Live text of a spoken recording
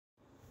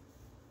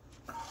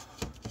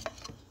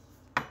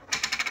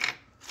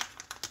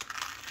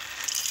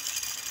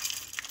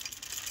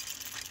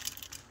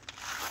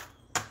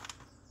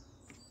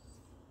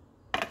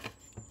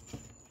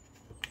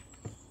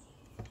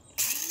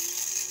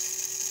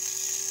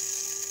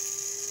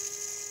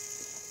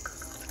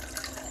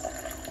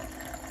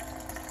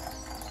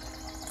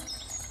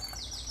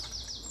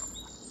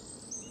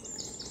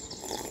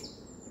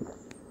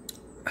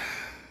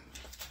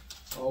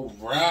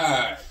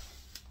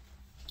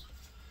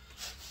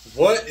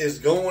What is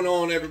going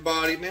on,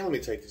 everybody? Man, let me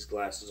take these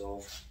glasses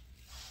off.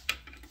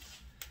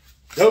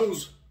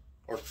 Those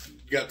are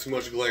got too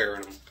much glare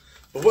in them.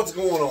 But what's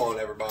going on,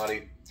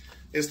 everybody?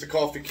 It's the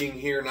Coffee King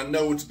here, and I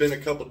know it's been a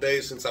couple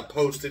days since I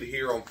posted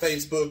here on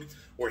Facebook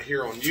or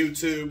here on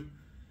YouTube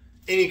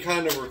any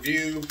kind of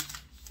review.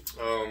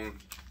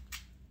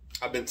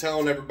 I've been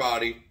telling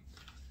everybody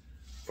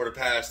for the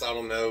past, I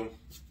don't know,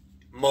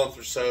 month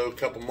or so,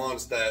 couple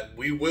months, that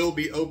we will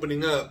be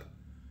opening up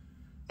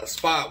a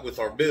spot with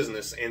our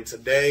business, and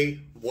today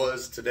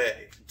was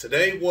today.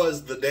 Today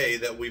was the day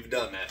that we've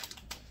done that.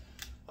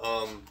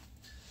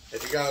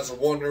 If you guys are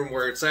wondering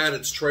where it's at,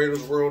 it's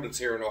Trader's World. It's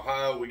here in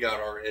Ohio. We got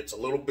it's a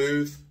little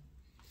booth.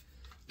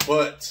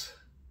 But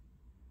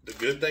the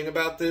good thing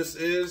about this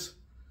is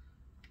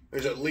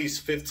there's at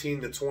least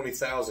 15 to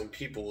 20,000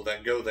 people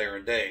that go there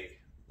a day.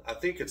 I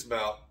think it's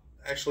about,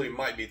 actually it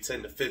might be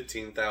 10 to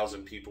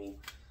 15,000 people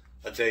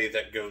a day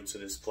that go to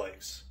this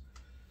place.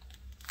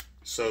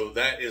 So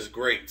that is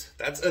great.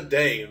 That's a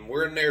day, and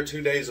we're in there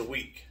 2 days a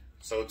week.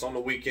 So it's on the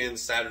weekend,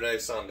 Saturday,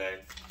 Sunday.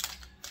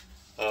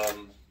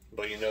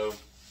 But you know,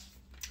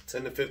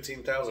 10 to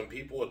 15,000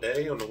 people a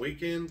day on the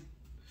weekend.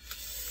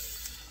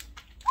 It's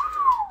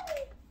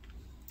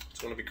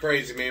going to be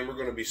crazy, man. We're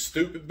going to be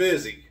stupid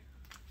busy.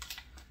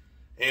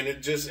 And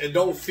it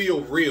don't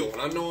feel real.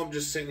 And I know I'm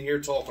just sitting here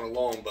talking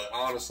along, but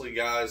honestly,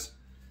 guys,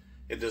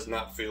 it does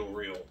not feel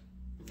real.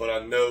 But I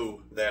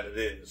know that it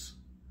is.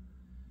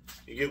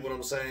 You get what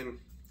I'm saying?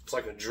 It's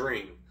like a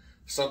dream.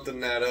 Something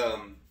that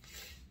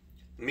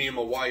me and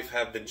my wife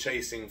have been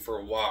chasing for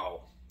a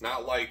while.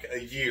 Not like a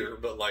year,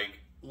 but like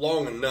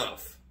long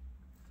enough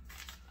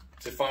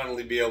to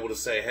finally be able to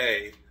say,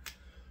 hey,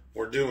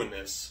 we're doing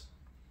this.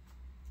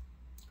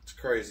 It's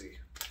crazy.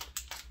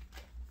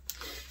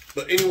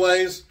 But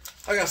anyways,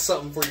 I got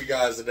something for you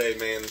guys today,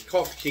 man.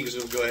 Coffee King's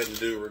going to go ahead and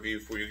do a review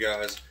for you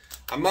guys.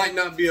 I might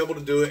not be able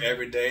to do it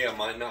every day. I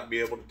might not be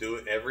able to do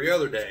it every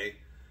other day.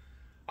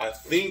 I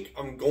think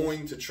I'm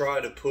going to try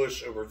to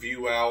push a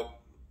review out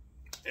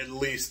at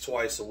least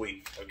twice a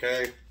week,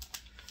 okay?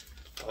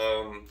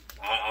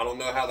 I don't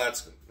know how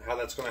that's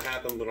going to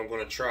happen, but I'm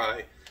going to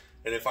try.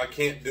 And if I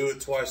can't do it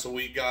twice a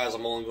week, guys,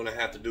 I'm only going to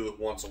have to do it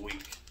once a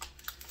week.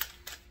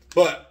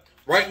 But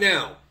right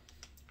now,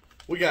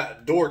 we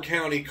got Door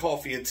County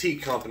Coffee and Tea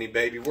Company,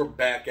 baby. We're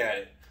back at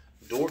it.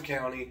 Door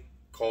County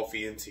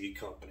Coffee and Tea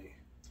Company.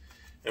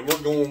 And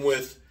we're going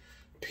with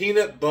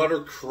Peanut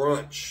Butter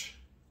Crunch,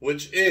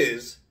 which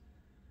is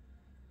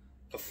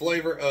a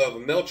flavor of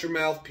melt your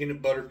mouth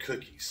peanut butter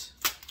cookies.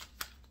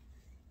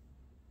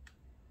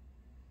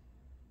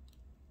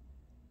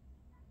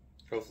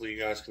 Hopefully you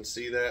guys can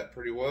see that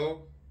pretty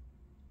well.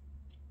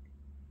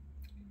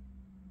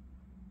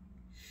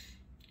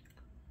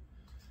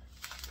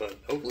 But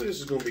hopefully this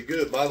is going to be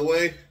good. By the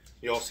way,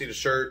 y'all see the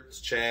shirt. It's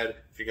Chad.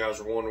 If you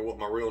guys are wondering what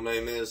my real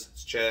name is,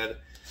 it's Chad.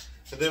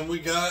 And then we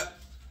got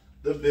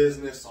the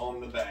business on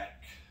the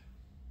back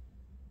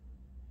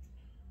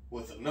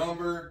with a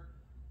number.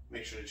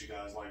 Make sure that you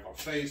guys like our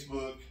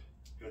Facebook.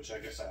 Go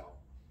check us out.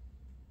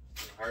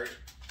 Alright.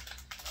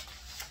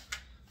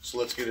 So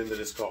let's get into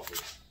this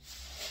coffee.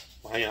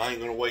 I ain't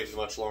going to wait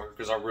much longer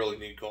because I really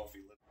need coffee.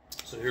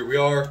 So here we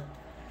are,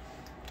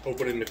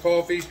 opening the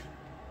coffee.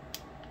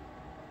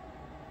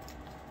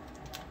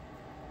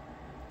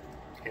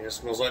 And it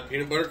smells like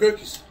peanut butter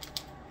cookies.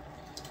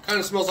 Kind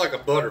of smells like a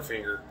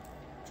Butterfinger.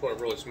 That's what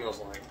it really smells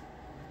like.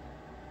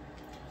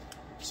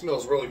 It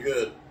smells really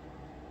good.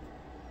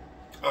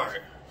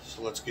 Alright,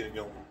 so let's get it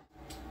going.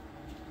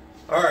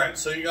 Alright,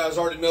 so you guys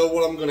already know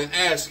what I'm going to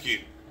ask you.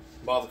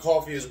 While the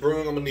coffee is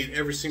brewing, I'm going to need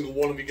every single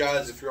one of you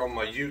guys, if you're on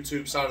my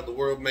YouTube side of the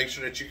world, make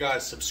sure that you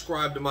guys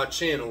subscribe to my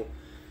channel.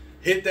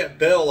 Hit that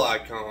bell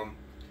icon.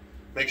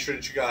 Make sure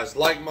that you guys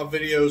like my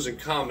videos and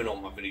comment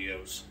on my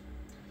videos.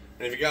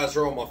 And if you guys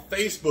are on my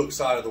Facebook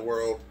side of the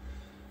world,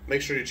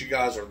 make sure that you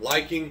guys are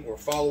liking or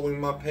following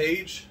my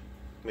page.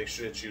 Make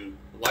sure that you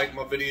like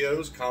my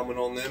videos, comment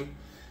on them,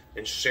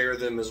 and share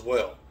them as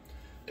well.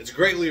 It's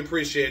greatly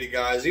appreciated,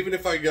 guys. Even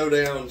if I go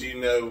down, you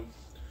know,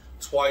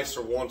 twice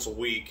or once a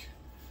week,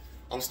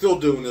 I'm still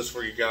doing this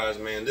for you guys,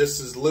 man.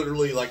 This is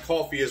literally, like,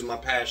 coffee is my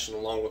passion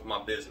along with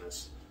my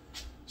business.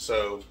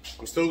 So,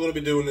 I'm still going to be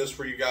doing this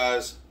for you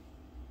guys.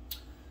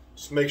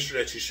 Just make sure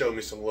that you show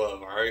me some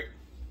love, alright?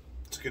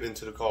 Let's get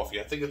into the coffee.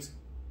 I think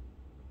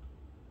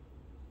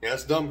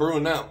it's done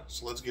brewing now.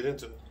 So, let's get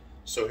into it.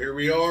 So, here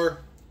we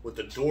are with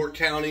the Door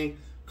County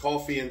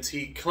Coffee and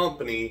Tea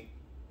Company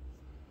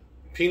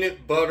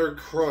Peanut Butter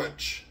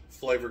Crunch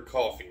flavored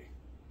coffee.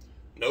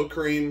 No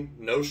cream,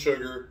 no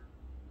sugar.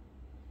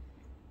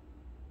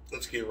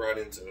 Let's get right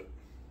into it.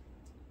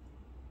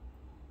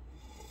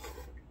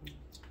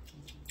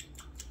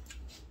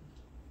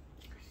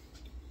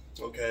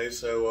 Okay,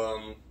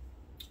 so,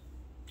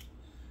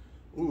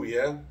 ooh,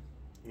 yeah.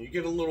 You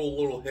get a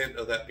little hint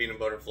of that peanut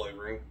butter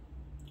flavoring.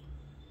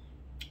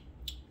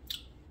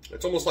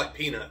 It's almost like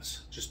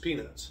peanuts, just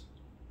peanuts.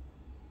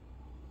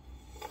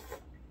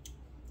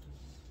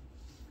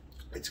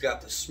 It's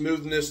got the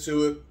smoothness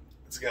to it.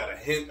 It's got a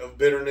hint of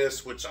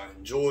bitterness, which I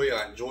enjoy.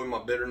 I enjoy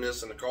my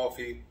bitterness in the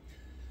coffee.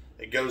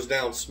 It goes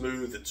down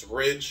smooth. It's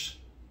rich.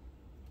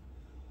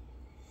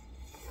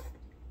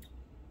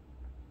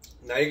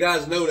 Now you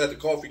guys know that the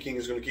Coffee King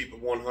is going to keep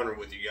it 100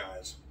 with you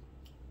guys.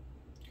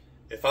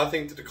 If I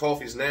think that the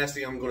coffee's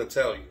nasty, I'm going to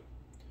tell you.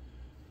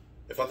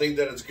 If I think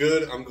that it's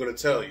good, I'm going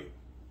to tell you.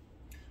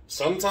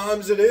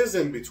 Sometimes it is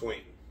in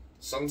between.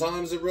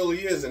 Sometimes it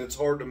really is, and it's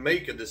hard to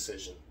make a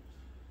decision.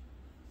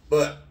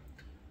 But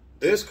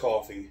this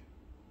coffee,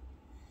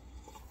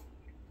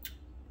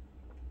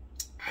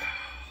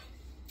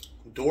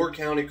 Door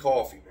County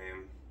Coffee,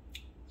 man.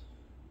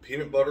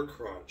 Peanut butter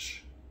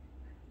crunch.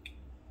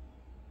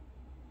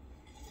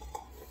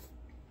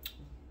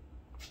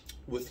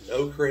 With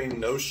no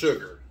cream, no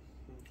sugar.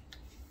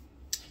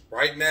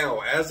 Right now,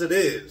 as it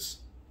is,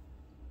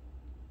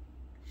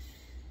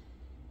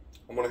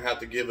 I'm going to have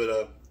to give it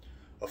a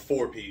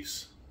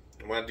 4-piece.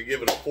 I'm going to have to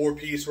give it a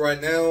 4-piece right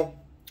now.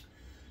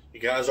 You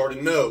guys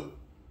already know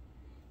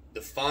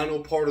the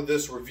final part of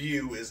this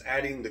review is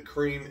adding the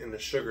cream and the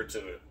sugar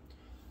to it.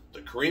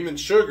 The cream and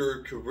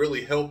sugar could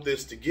really help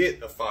this to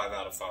get a 5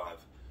 out of 5.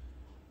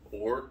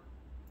 Or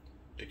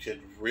it could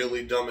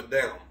really dumb it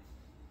down.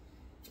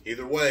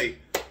 Either way,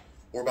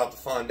 we're about to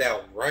find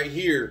out right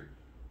here,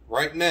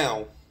 right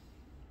now,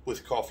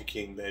 with Coffee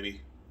King,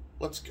 baby.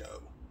 Let's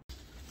go.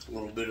 A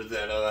little bit of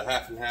that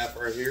half and half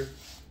right here.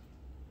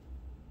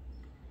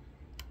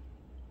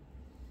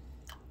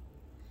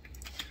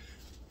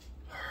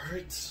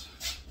 Alright.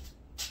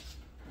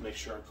 Make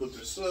sure I put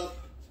this up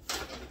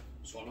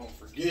so I don't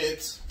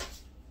forget.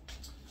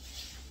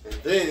 And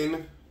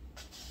then,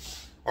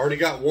 I already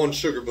got one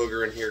sugar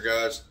booger in here,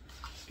 guys.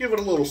 Give it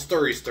a little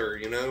stirry stir,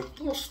 you know? A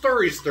little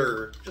stirry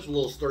stir. Just a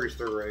little stirry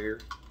stir right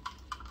here.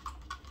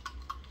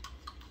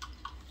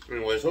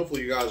 Anyways,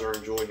 hopefully you guys are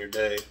enjoying your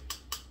day.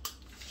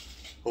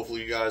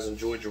 Hopefully you guys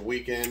enjoyed your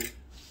weekend.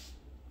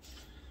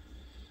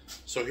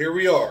 So here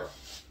we are.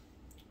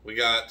 We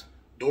got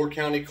Door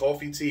County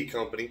Coffee Tea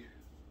Company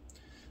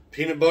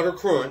Peanut Butter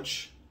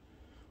Crunch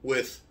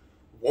with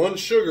 1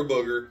 sugar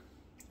booger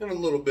and a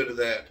little bit of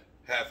that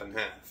half and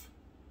half.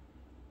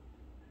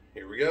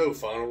 Here we go,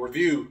 final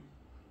review.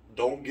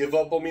 Don't give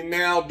up on me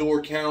now,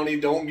 Door County.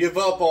 Don't give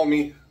up on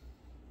me.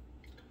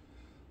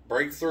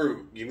 Break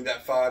through. Give me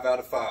that 5 out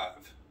of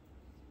 5.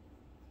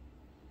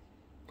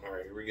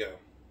 Alright, here we go.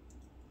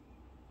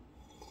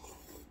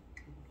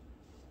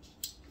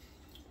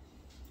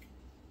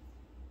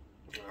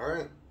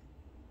 Alright.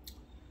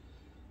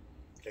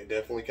 They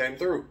definitely came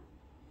through.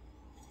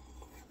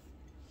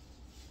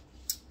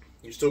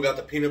 You still got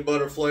the peanut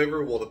butter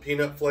flavor. Well, the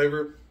peanut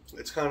flavor,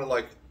 it's kind of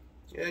like,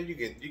 yeah,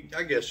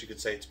 I guess you could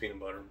say it's peanut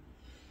butter.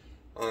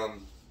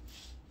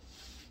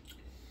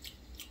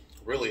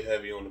 Really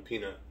heavy on the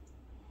peanut.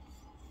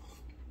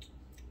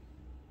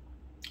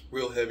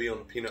 Real heavy on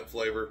the peanut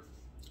flavor,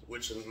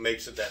 which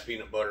makes it that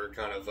peanut butter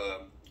kind of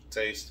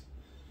taste.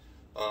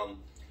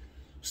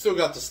 Still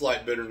got the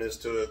slight bitterness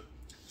to it.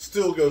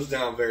 Still goes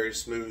down very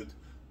smooth.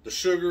 The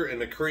sugar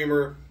and the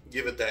creamer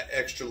give it that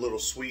extra little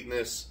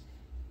sweetness.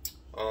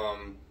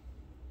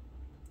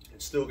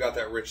 It's still got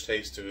that rich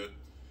taste to it.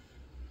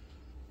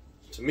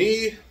 To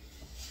me,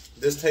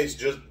 this tastes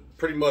just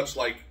pretty much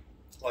like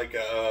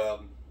I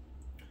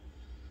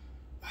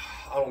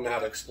don't know how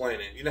to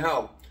explain it. You know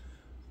how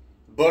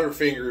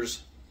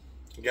Butterfingers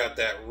got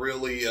that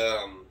really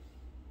I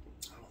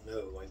don't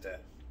know,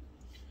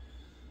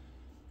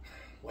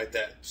 like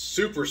that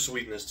super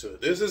sweetness to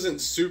it. This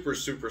isn't super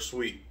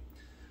sweet.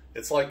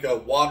 It's like a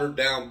watered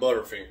down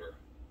Butterfinger,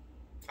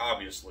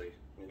 obviously,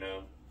 you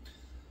know.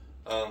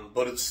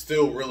 But it's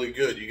still really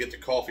good. You get the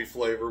coffee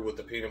flavor with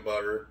the peanut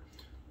butter,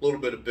 a little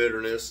bit of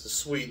bitterness, the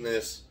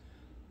sweetness,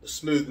 the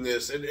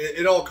smoothness.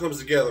 It all comes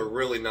together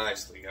really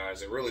nicely,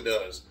 guys. It really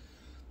does.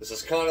 This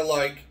is kind of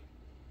like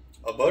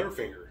a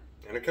Butterfinger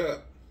in a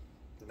cup.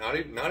 Not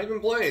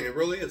even plain. It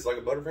really is like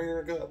a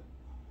Butterfinger in a cup.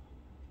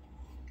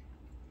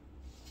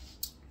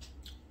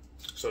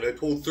 So they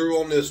pulled through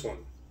on this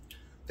one.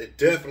 They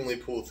definitely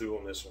pulled through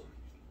on this one.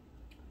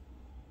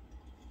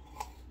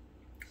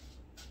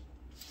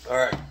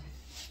 Alright.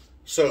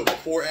 So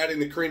before adding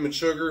the cream and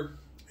sugar,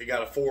 it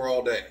got a 4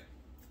 all day.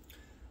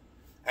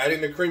 Adding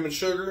the cream and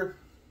sugar,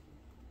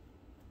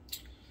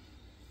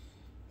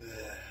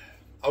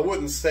 I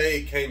wouldn't say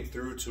it came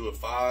through to a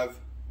 5.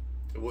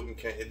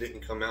 It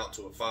didn't come out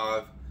to a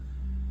 5.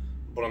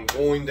 But I'm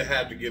going to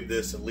have to give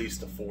this at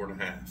least a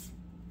 4.5.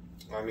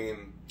 I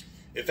mean,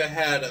 if it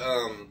had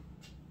a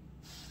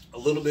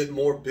little bit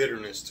more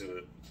bitterness to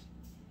it,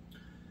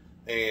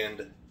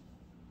 and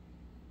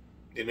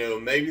you know,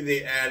 maybe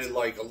they added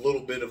like a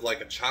little bit of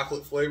like a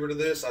chocolate flavor to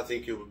this, I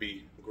think it would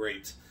be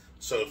great.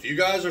 So if you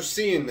guys are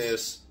seeing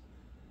this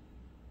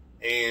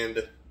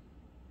and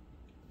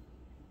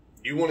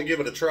you want to give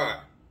it a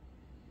try,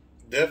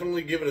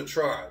 definitely give it a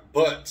try.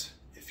 But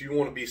if you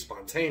want to be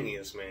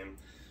spontaneous, man,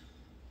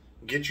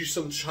 get you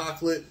some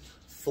chocolate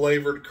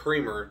flavored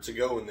creamer to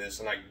go in this,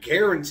 and I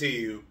guarantee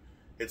you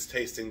it's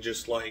tasting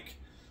just like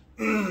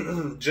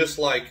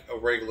a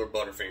regular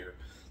Butterfinger.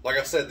 Like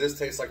I said, this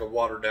tastes like a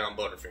watered down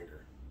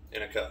Butterfinger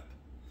in a cup.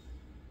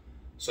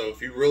 So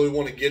if you really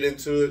want to get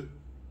into it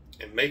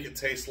and make it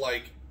taste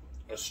like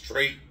a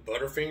straight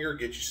Butterfinger,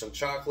 get you some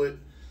chocolate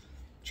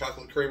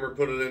creamer,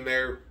 put it in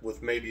there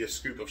with maybe a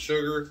scoop of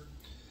sugar,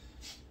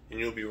 and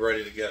you'll be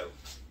ready to go.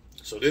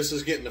 So this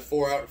is getting a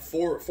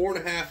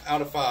 4.5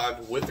 out of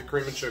 5 with the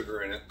cream and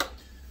sugar in it.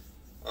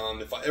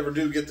 If I ever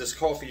do get this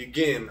coffee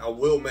again, I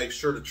will make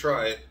sure to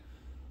try it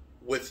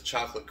with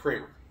chocolate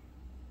creamer.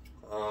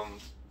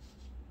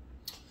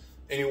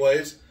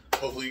 Anyways,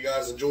 hopefully you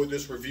guys enjoyed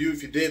this review.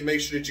 If you did, make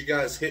sure that you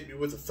guys hit me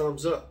with a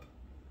thumbs up.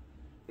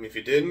 And if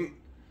you didn't,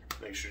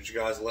 make sure that you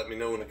guys let me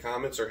know in the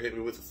comments, or hit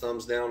me with a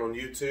thumbs down on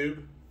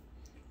YouTube,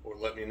 or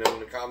let me know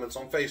in the comments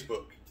on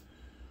Facebook.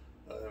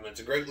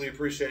 It's greatly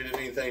appreciated.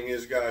 Anything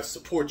is, guys,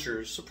 support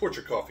your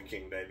Coffee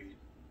King, baby.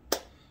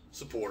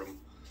 Support them.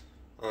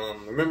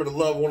 Remember to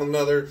love one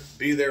another,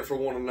 be there for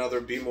one another,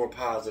 be more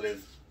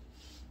positive,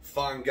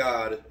 find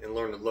God, and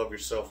learn to love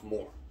yourself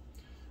more.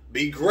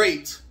 Be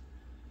great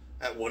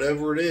at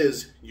whatever it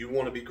is you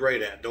want to be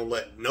great at. Don't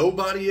let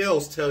nobody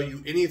else tell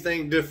you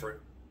anything different.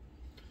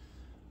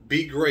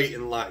 Be great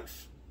in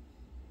life.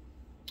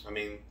 I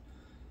mean,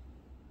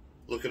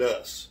 look at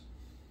us.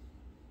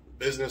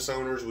 Business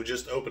owners, we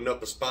just opened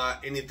up a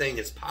spot. Anything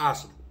is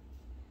possible.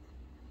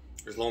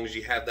 As long as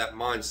you have that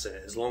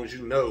mindset, as long as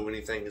you know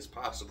anything is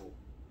possible,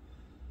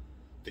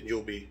 then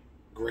you'll be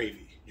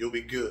gravy. You'll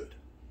be good.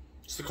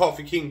 It's the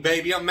Coffee King,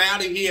 baby. I'm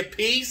out of here.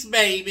 Peace,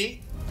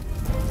 baby.